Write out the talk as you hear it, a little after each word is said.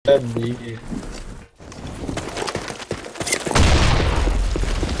Cadê?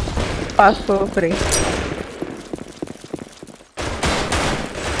 Passou, Frei.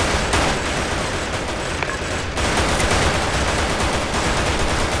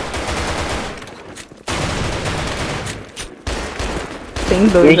 Tem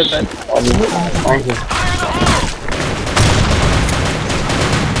dois agora.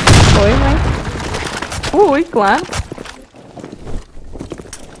 Foi, né? Ui, claro.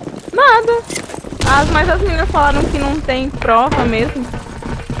 Nada. Mas as meninas falaram que não tem prova mesmo.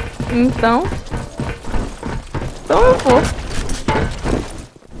 Então eu vou.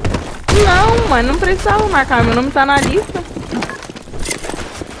 Não, mas não precisava marcar. Meu nome tá na lista.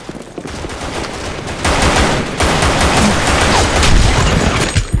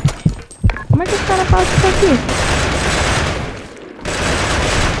 Como é que os caras fazem isso aqui?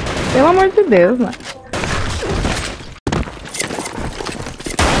 Pelo amor de Deus, mano.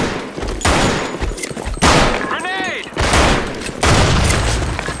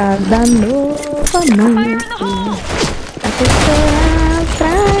 Cada nova noite, até chorar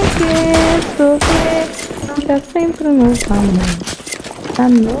pra que sofrer, fica sempre um novo amor. Cada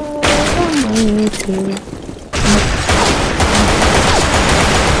nova noite.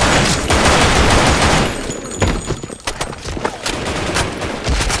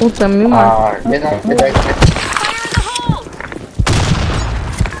 Puta, me mata.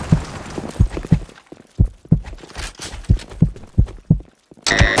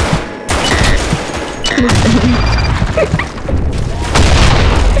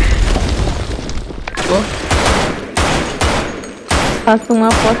 Faço uma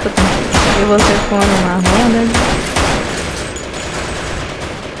aposta com e você come uma roda.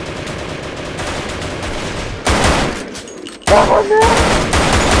 Tá rodando.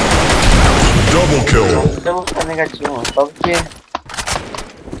 Double kill. Eu vou ficar negativo, só porque...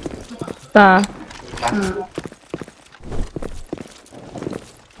 Tá.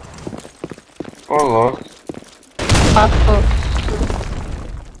 Ô, louco. Passou.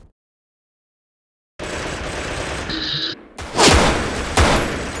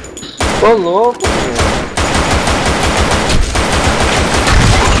 Ô, louco, meu.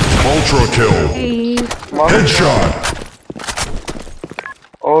 Ultra kill. Headshot.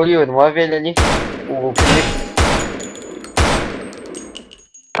 Ô, Yuri, move ele ali. O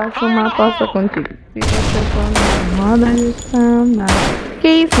Faço uma aposta contigo. Se você for na roda de samba. Que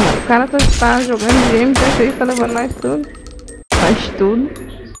isso, mano? O cara tá jogando de M16 e tá levando nós tudo. Nós tudo.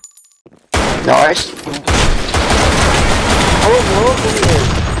 Nós. Ô, louco, meu.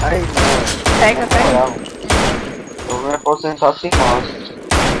 Ai, não. Pega. Eu vou me aposentar sem mouse.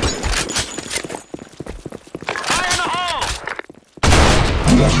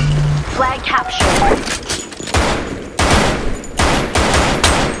 Flag captured.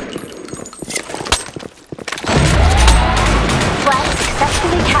 Flag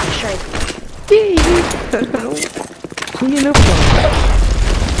successfully captured. Que isso? Menino bom.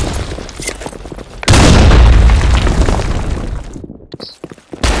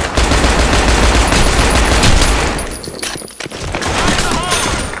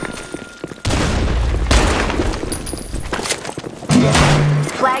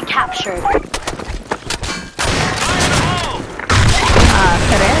 Flag captured.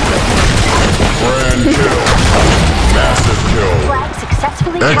 Credo. Grand kill. Massive kill. Flag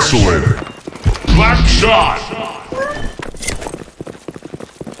successfully Excellent. captured. Blackshot.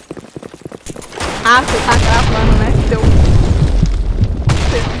 Você tá gravando, né?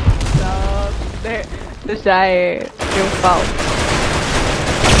 Já é. Eu falo.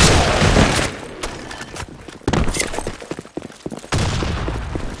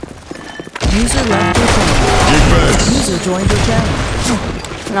 User left your channel. Defense. User joined your channel.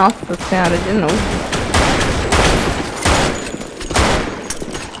 Nossa senhora, de novo.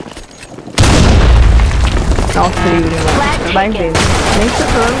 Nossa, Yuri, mano. Você vai ver. Nem se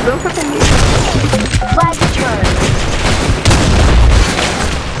falando, dança comigo. Flag returned.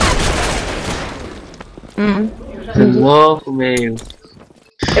 Louco, meio.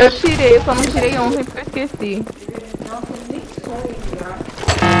 Eu tirei, eu só não tirei ontem porque eu esqueci.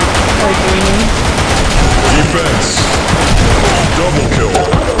 Defense. Double kill.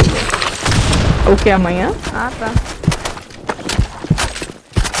 O que, amanhã? Ah, tá.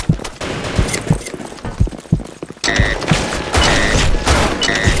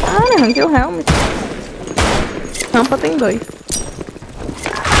 Arranquei o helmet. Rampa tem 2.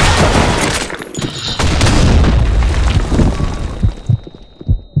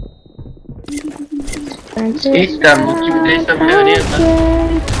 Eita, no time desse a maioria tá.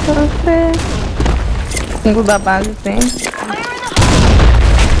 Fundo da base tem.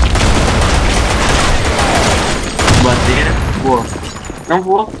 Não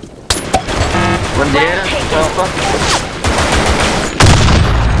vou. Bandeira, tropa.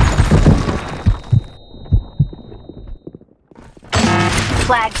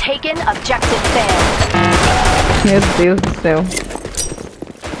 Flag taken, objective failed. Meu Deus do céu.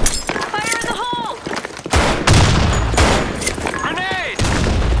 Fire in the hole! Grenade!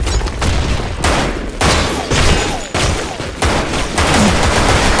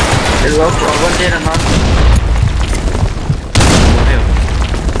 Ele voltou a bandeira, nossa. Morreu.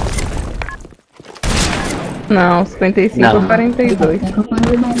 Não, 55 Não. ou 42. Ainda.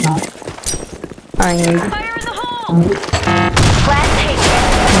 Fire in the hole! Flag taken.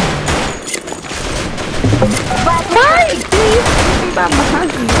 Flag Ai, returned. que isso? Não dá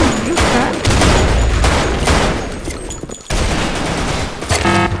mais, viu, cara?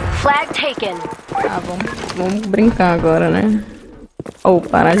 Flag taken. Tá, vamos brincar agora, né? Ou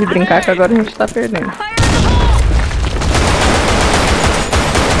parar de brincar que agora a gente tá perdendo. Fire in the hole!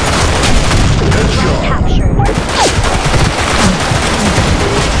 Flag captured.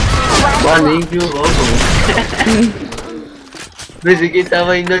 Flag Boa, nem locked. viu logo. Pensei que ele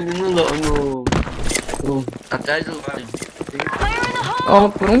tava indo ali no atrás do lado. Fire in the hole! Ó,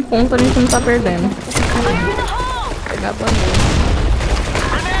 por um ponto a gente não tá perdendo. Fire in the hole! Pegar a bandeira.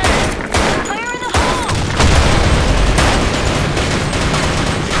 Fire in the hole!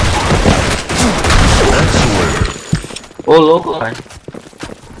 Excellent. Ô, louco, vai.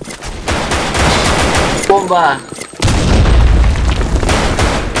 Bomba.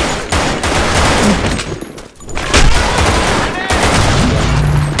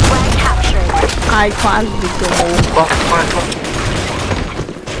 Flag captured. Ai, quase que eu morro. Corre, corre, corre.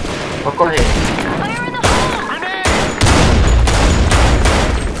 Pode correr. Fire in the hole!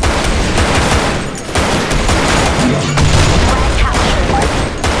 Flag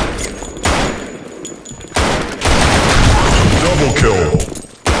captured. Double kill.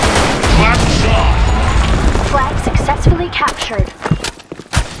 Blackshot. Flag successfully captured.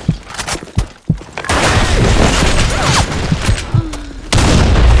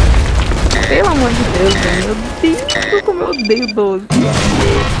 Pelo amor de Deus, velho. Meu Deus, como eu odeio 12.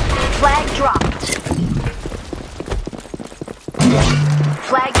 Flag dropped.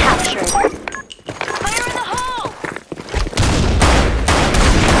 Flag captured. Fire in the hole!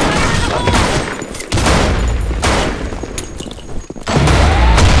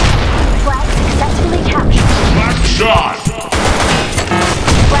 Flag successfully captured. Blackshot.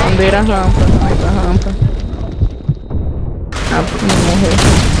 Flag Bandeira taken. rampa, mais a rampa. Ah, não morreu.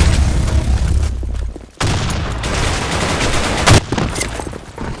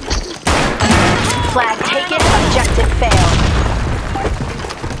 Flag taken, objective failed.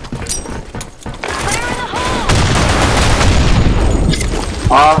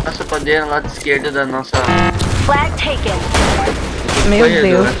 Ó, essa bandeira lá da esquerda da nossa. Flag taken. Meu Olha,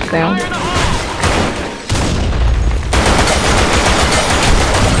 Deus Dora. do céu.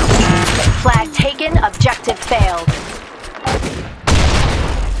 Flag taken, objective failed.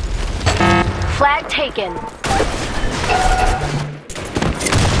 Flag taken.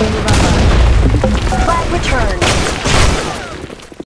 Flag returned.